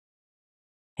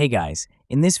Hey guys,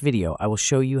 in this video I will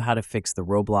show you how to fix the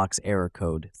Roblox error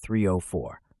code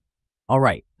 304.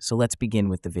 Alright, so let's begin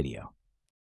with the video.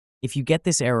 If you get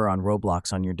this error on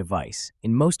Roblox on your device,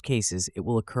 in most cases it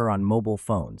will occur on mobile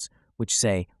phones, which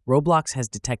say, Roblox has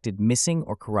detected missing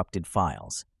or corrupted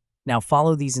files. Now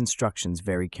follow these instructions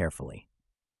very carefully.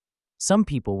 Some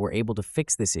people were able to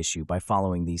fix this issue by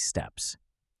following these steps.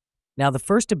 Now the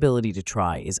first ability to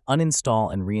try is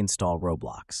uninstall and reinstall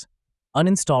Roblox.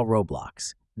 Uninstall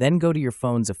Roblox. Then go to your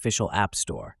phone's official App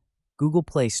Store, Google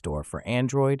Play Store for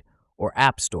Android, or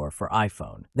App Store for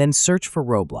iPhone. Then search for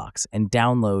Roblox and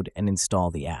download and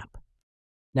install the app.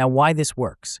 Now why this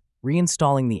works?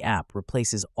 Reinstalling the app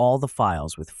replaces all the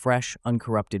files with fresh,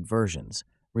 uncorrupted versions,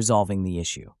 resolving the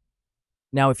issue.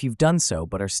 Now if you've done so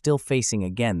but are still facing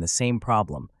again the same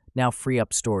problem, now free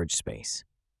up storage space.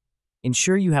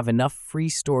 Ensure you have enough free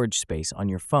storage space on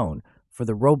your phone for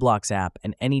the Roblox app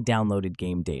and any downloaded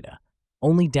game data.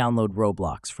 Only download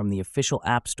Roblox from the official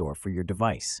App Store for your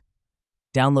device.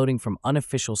 Downloading from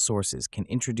unofficial sources can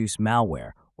introduce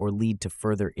malware or lead to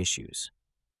further issues.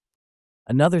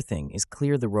 Another thing is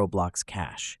clear the Roblox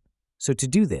cache. So to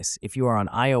do this, if you are on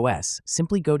iOS,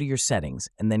 simply go to your settings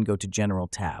and then go to General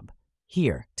tab.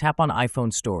 Here, tap on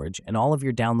iPhone storage and all of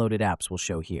your downloaded apps will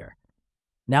show here.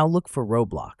 Now look for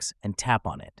Roblox and tap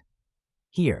on it.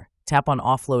 Here, tap on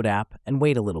Offload app and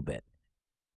wait a little bit.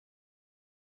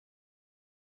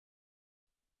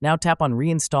 Now tap on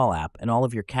Reinstall app and all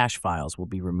of your cache files will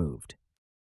be removed.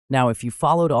 Now if you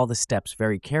followed all the steps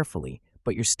very carefully,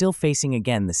 but you're still facing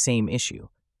again the same issue,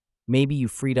 maybe you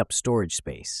freed up storage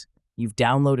space, you've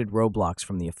downloaded Roblox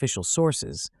from the official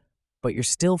sources, but you're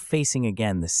still facing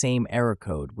again the same error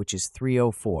code, which is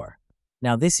 304.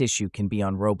 Now this issue can be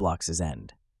on Roblox's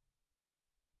end.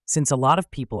 Since a lot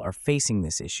of people are facing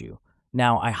this issue,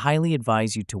 now I highly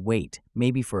advise you to wait,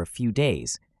 maybe for a few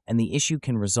days, and the issue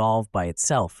can resolve by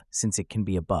itself since it can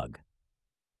be a bug.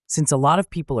 Since a lot of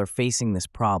people are facing this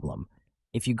problem,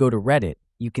 if you go to Reddit,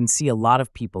 you can see a lot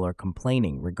of people are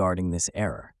complaining regarding this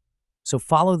error. So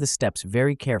follow the steps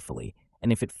very carefully,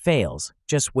 and if it fails,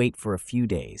 just wait for a few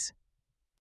days.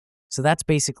 So that's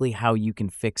basically how you can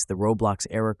fix the Roblox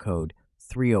error code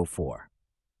 304.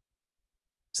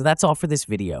 So that's all for this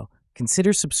video.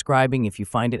 Consider subscribing if you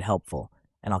find it helpful,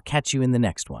 and I'll catch you in the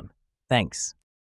next one. Thanks.